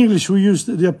 In English, we use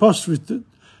the apostrophe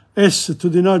s to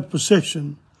denote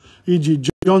possession, e.g.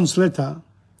 John's letter,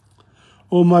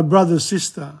 or my brother's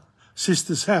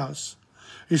sister's house.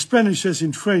 In Spanish, as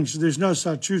in French, there's no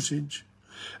such usage,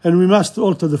 and we must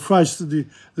alter the phrase to the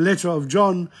letter of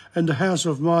John and the house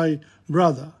of my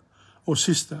brother or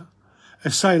sister,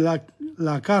 and say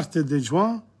la carte de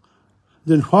Juan,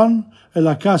 de Juan en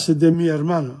la casa de mi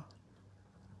hermano.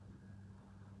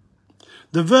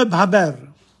 The verb haber.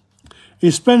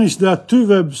 In Spanish, there are two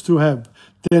verbs to have,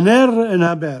 tener and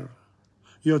haber.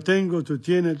 Yo tengo, tú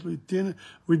tienes, tú tienes.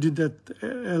 We did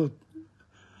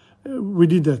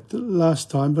that last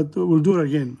time, but we'll do it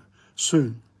again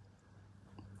soon.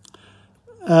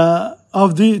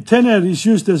 Of the tener is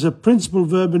used as a principal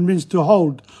verb and means to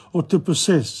hold or to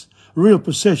possess, real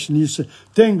possession. You say,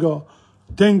 tengo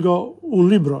un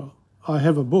libro. I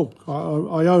have a book.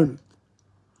 I own it.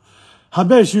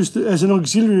 Haber is used as an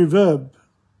auxiliary verb.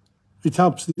 It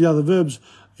helps the other verbs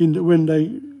when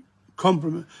they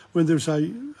complement, when there's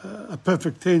a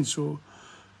perfect tense or,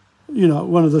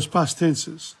 one of those past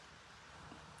tenses.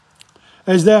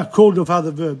 As they are called of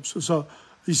other verbs. So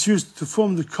it's used to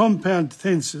form the compound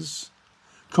tenses,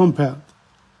 compound.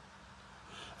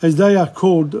 As they are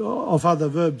called of other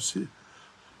verbs.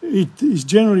 It is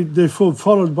generally, therefore,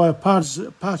 followed by a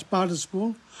past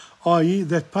participle, i.e.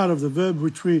 that part of the verb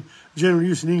which we generally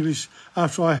use in English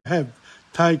after I have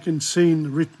taken,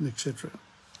 seen, written, etc.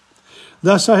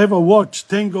 Thus, I have a watch,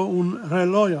 tengo un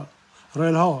reloj.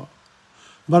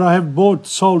 But I have bought,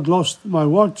 sold, lost my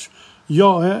watch.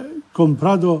 Yo he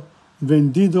comprado,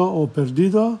 vendido o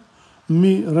perdido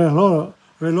mi reloj.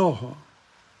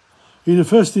 In the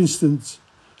first sentence,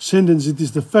 it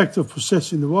is the fact of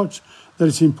possessing the watch that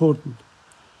is important.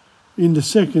 In the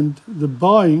second, the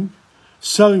buying,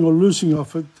 selling or losing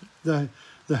of it, the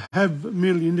have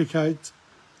merely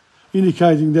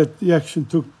indicating that the action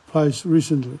took place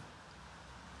recently.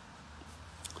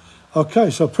 Okay,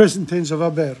 so present tense of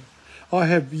haber. I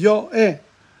have yo he,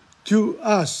 tú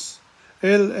has,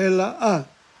 él, ella ha,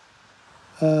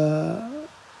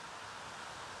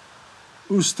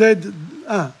 usted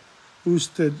ha,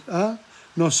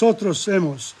 nosotros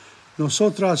hemos,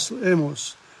 nosotras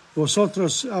hemos,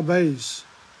 vosotros habéis,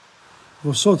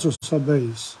 vosotros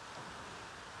habéis.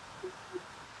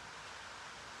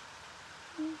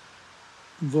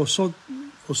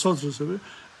 Vosotros,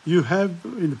 you have,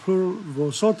 in the plural,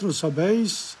 vosotros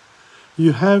habéis,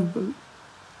 you have,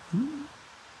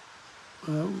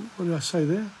 what did I say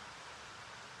there?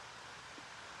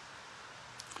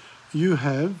 You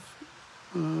have,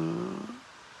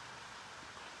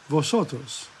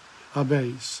 vosotros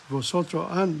habéis, vosotros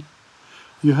han,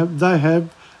 you have, they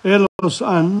have, ellos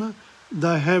han,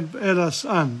 they have, ellas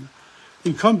han.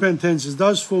 In compound tenses,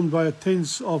 those formed by a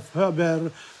tense of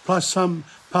haber plus some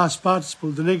past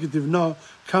participle, the negative no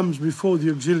comes before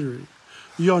the auxiliary.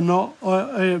 Yo no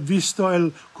he visto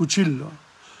el cuchillo.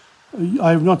 I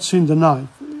have not seen the knife.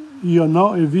 Yo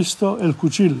no he visto el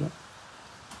cuchillo.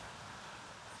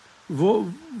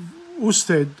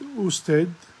 Usted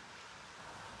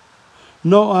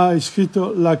no ha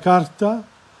escrito la carta.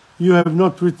 You have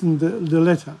not written the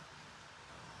letter.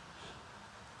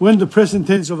 When the present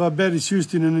tense of haber is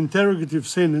used in an interrogative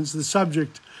sentence, the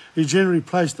subject is generally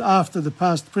placed after the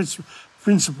past participle.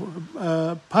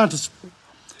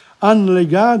 Han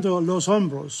legado los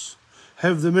hombros.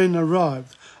 Have the men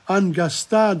arrived? Han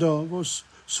gastado vos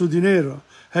su dinero.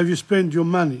 Have you spent your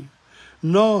money?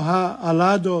 No ha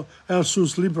hallado el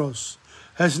sus libros.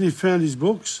 Hasn't he found his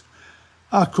books?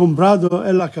 Ha comprado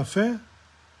ella café?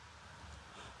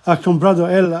 Ha comprado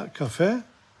ella café?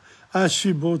 Has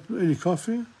she bought any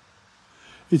coffee?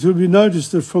 It will be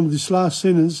noticed that from this last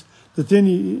sentence that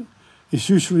any is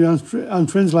usually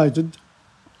untranslated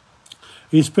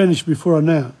in Spanish before a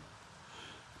noun.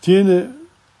 Tiene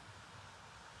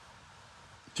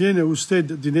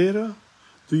usted dinero?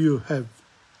 Do you have?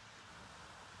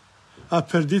 ¿Ha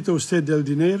perdido usted el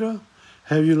dinero?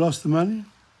 Have you lost the money?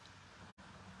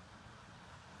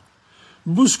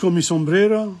 Busco mi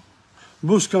sombrero.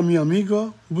 Busco a mi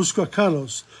amigo. Busco a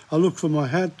Carlos. I look for my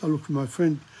hat. I look for my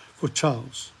friend, for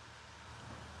Charles.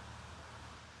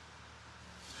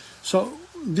 So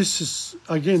this is,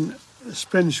 again,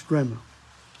 Spanish grammar.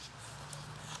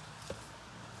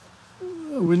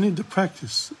 We need the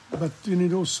practice, but you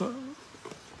need also,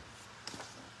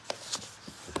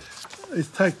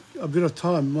 it takes a bit of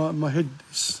time. My head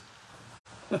is,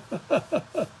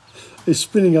 is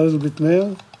spinning a little bit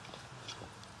now.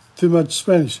 Too much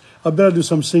Spanish. I better do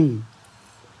some singing.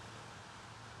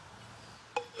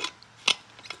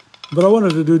 But I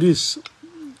wanted to do this.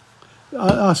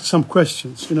 I'll ask some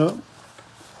questions,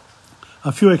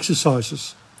 a few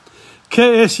exercises.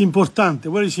 ¿Qué es importante?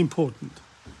 What is important?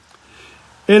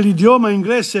 El idioma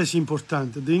inglés es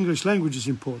importante. The English language is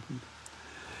important.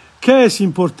 ¿Qué es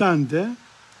importante?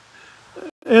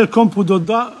 El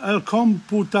computadora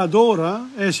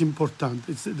es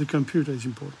importante. The computer is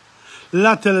important.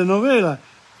 La telenovela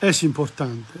es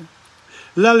importante.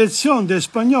 La lección de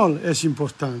español es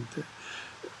importante.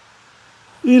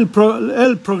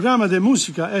 El programa de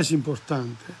música es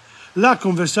importante. La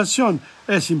conversación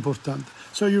es importante.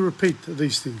 So you repeat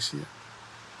these things here.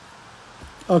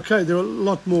 Okay, there are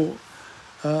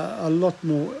a lot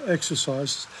more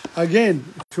exercises. Again,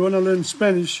 if you want to learn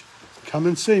Spanish, come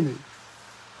and see me.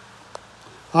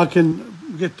 I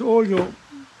can get all your,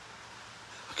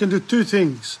 I can do two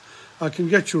things. I can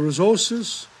get your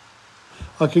resources,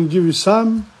 I can give you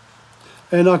some,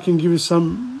 and I can give you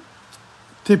some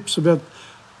tips about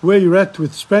where you're at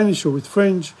with Spanish or with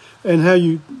French and how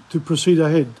to proceed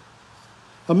ahead.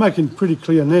 I'm making it pretty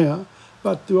clear now,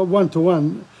 but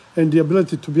one-to-one and the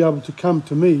ability to be able to come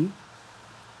to me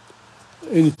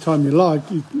anytime you like,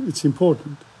 it's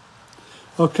important.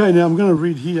 Okay, now I'm going to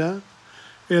read here,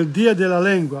 El Día de la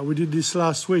Lengua. We did this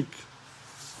last week.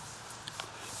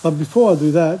 But before I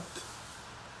do that,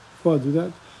 I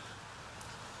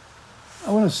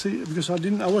want to see, because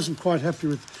I wasn't quite happy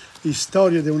with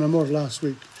Historia de un Amor last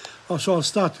week. So I'll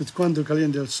start with Cuando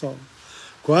calienta el sol.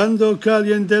 Cuando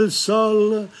calienta el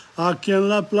sol aquí en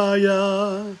la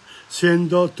playa,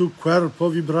 siendo tu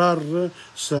cuerpo vibrar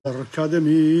cerca de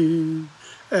mí,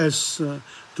 es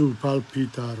tu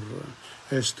palpitar,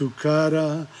 es tu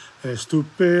cara, es tu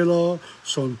pelo,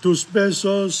 son tus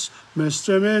besos, me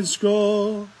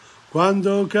estremezco.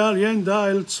 Cuando calienta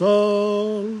el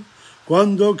sol,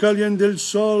 cuando calienta el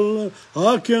sol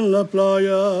aquí en la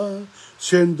playa,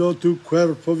 siendo tu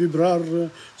cuerpo vibrar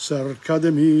cerca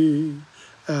de mí,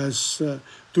 es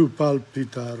tu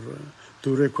palpitar,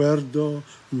 tu recuerdo,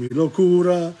 mi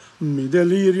locura, mi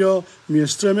delirio, mi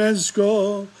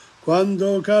estremezco.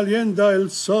 Cuando calienta el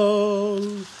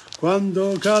sol,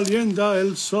 cuando calienta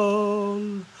el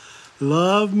sol.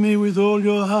 Love me with all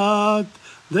your heart,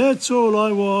 that's all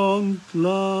I want,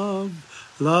 love.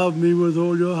 Love me with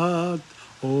all your heart,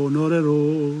 oh, not at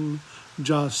all.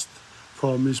 Just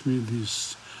promise me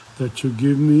this, that you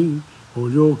give me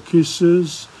all your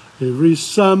kisses, every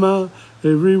summer,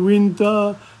 every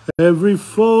winter, every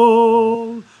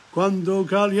fall. Cuando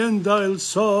calienta el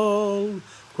sol,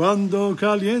 cuando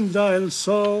calienta el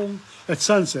sol. At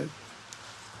sunset,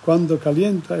 cuando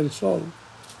calienta el sol.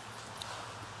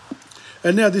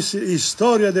 And now this is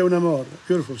Historia de un Amor,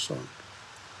 beautiful song.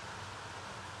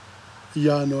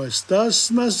 Ya no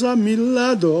estás más a mi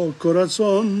lado,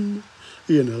 corazón,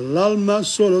 y en el alma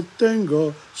solo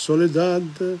tengo soledad.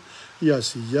 Y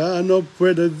así ya no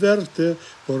puedo verte,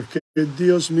 porque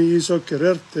Dios me hizo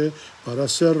quererte para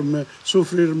hacerme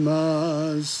sufrir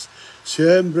más.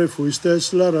 Siempre fuiste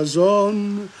la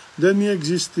razón de mi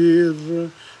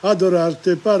existir.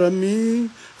 Adorarte para mí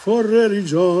fue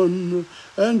religión.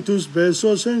 En tus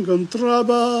besos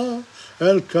encontraba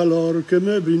el calor que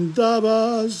me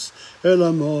brindabas, el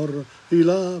amor y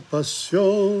la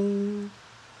pasión.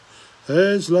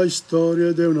 Es la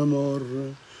historia de un amor,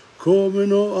 como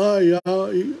no hay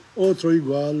otro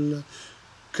igual,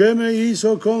 que me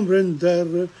hizo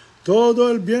comprender todo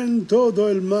el bien, todo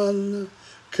el mal,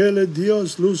 que le dio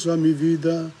luz a mi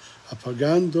vida,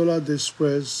 apagándola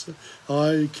después.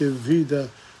 Ay, qué vida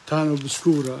tan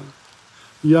oscura.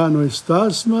 Ya no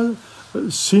estás más,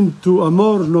 sin tu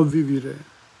amor no viviré.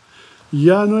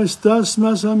 Ya no estás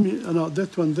más a mí. No,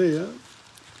 that one there.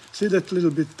 See that little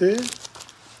bit there?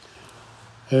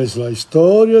 Es la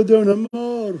historia de un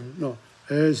amor. No,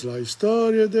 es la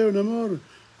historia de un amor.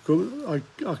 I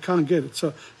can't get it.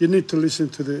 So you need to listen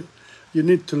to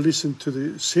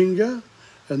the singer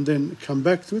and then come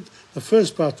back to it. The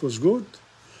first part was good,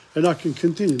 and I can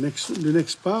continue the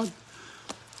next part.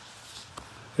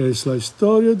 Es la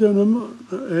historia de un amor.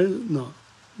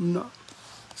 No,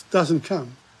 it doesn't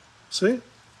come. See?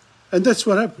 And that's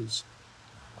what happens.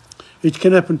 It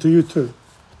can happen to you too.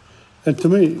 And to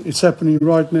me, it's happening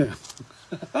right now.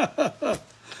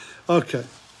 Okay.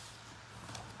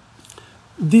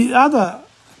 The other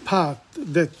part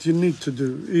that you need to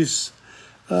do is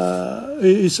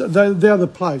the other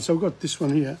place. I've got this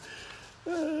one here.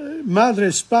 Madre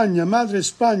España,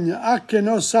 ¿a que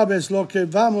no sabes lo que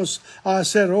vamos a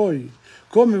hacer hoy?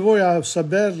 ¿Cómo voy a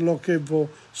saber lo que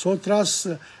vosotras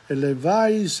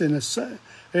eleváis en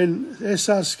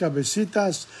esas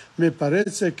cabecitas? Me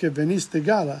parece que venís de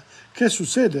gala. ¿Qué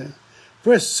sucede?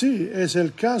 Pues sí, es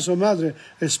el caso, Madre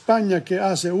España, que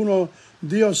hace uno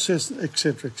dioses,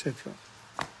 etc., etc.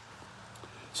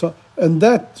 So, and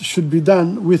that should be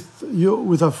done with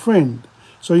a friend.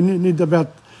 So you need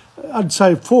about, I'd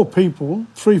say 4 people,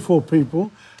 3-4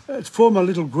 people. Form a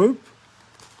little group.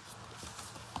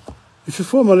 If you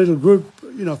form a little group,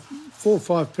 4 or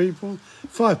 5 people,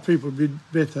 5 people would be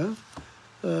better.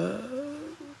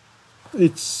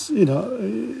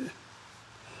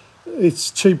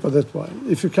 It's cheaper that way.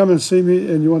 If you come and see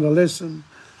me and you want a lesson,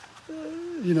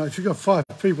 you know, if you've got 5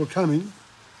 people coming,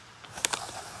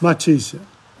 much easier.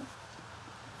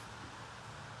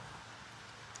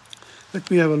 Let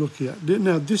me have a look here.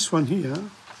 Now, this one here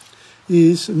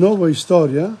is Nova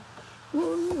Historia.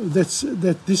 This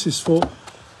is for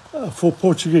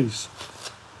Portuguese.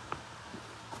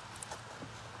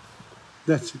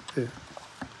 That's it there.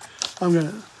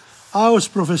 Aos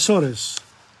professores.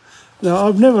 Now,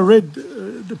 I've never read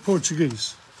the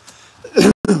Portuguese.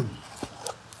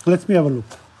 Let me have a look.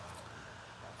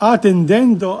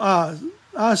 Atendendo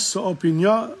às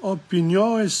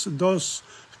opiniões dos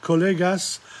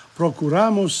colegas,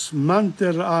 procuramos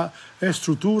manter a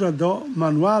estrutura do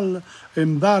manual,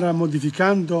 embora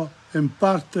modificando em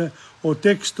parte o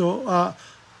texto,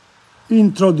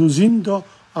 introduzindo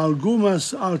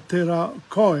algumas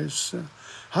alterações.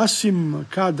 Assim,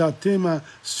 cada tema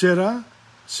será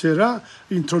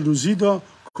introduzido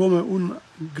como uma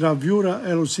gravura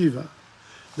elusiva.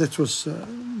 That was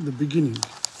the beginning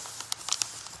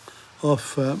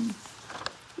of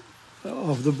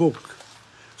the book.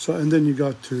 So, and then you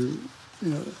got to, you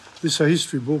know, this is a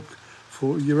history book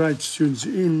for Uraid students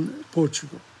in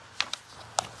Portugal.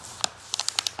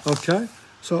 Okay,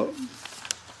 so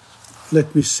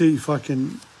let me see if I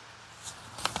can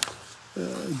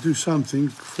do something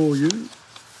for you.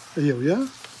 Here we are.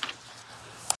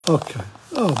 Okay.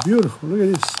 Oh, beautiful. Look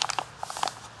at this.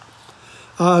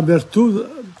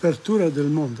 Apertura del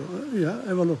mondo. Yeah,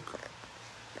 have a look.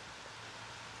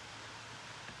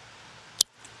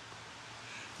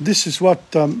 This is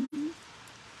what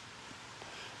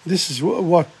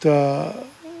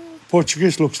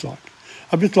Portuguese looks like.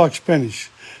 A bit like Spanish.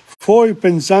 Foi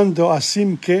pensando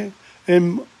assim que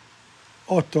em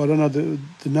 8, I don't know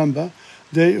the number,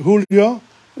 de julho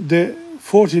de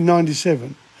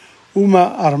 1497,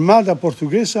 uma armada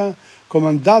portuguesa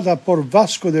comandada por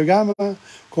Vasco da Gama,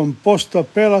 composta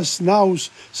pelas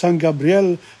naus San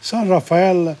Gabriel, San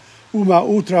Rafael, uma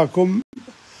outra com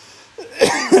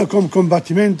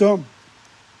combattimento,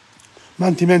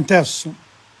 mantimentersi,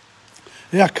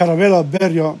 e a caravela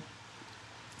Berio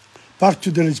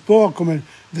partiu de Lisboa come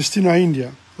destino a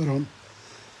India.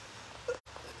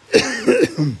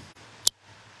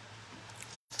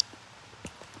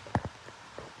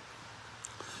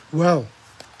 Well,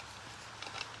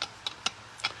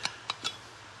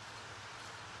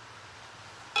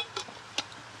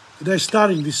 they're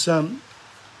starting this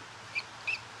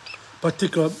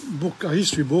particular book, a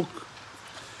history book.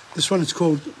 This one is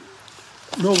called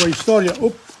Nova Historia.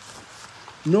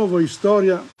 Nova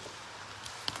Historia.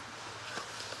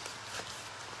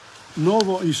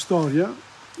 Nova Historia.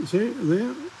 See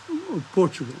there, of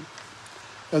Portugal.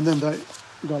 And then they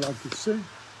go like this. See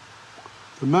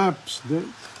the maps. They're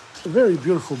very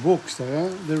beautiful books. They are.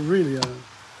 They really are.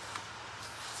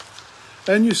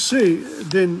 And you see,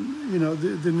 then you know,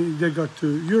 then they got to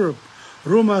Europe.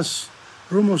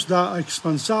 Rumos da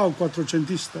expansão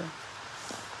quatrocentista.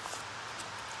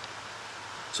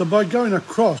 So by going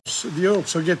across, you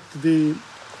also get the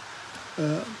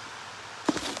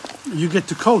you get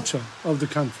the culture of the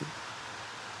country.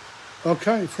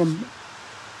 Okay, from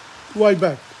way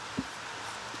back.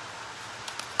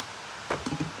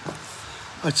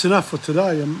 It's enough for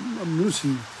today. I'm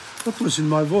not losing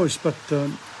my voice, but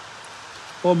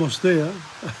almost there.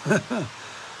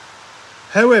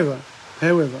 However,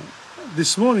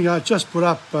 this morning I just put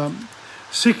up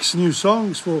 6 new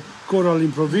songs for Choral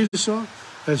Improviso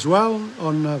as well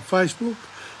on Facebook.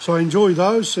 So enjoy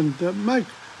those and make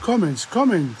comments.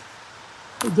 Comment.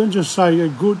 Don't just say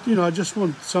good, you know, I just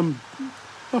want some,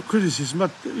 not criticism,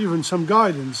 but even some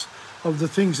guidance of the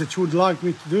things that you would like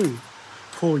me to do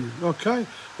for you, okay?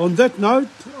 On that note,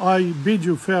 I bid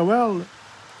you farewell.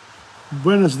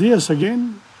 Buenos dias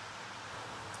again.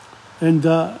 And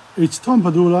it's Tom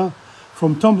Padula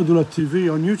from TomPadulaTV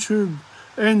on YouTube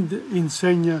and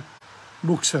Insegna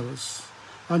Booksellers.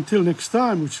 Until next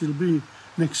time, which will be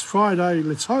next Friday,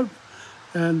 let's hope.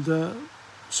 And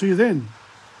see you then.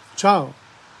 Ciao.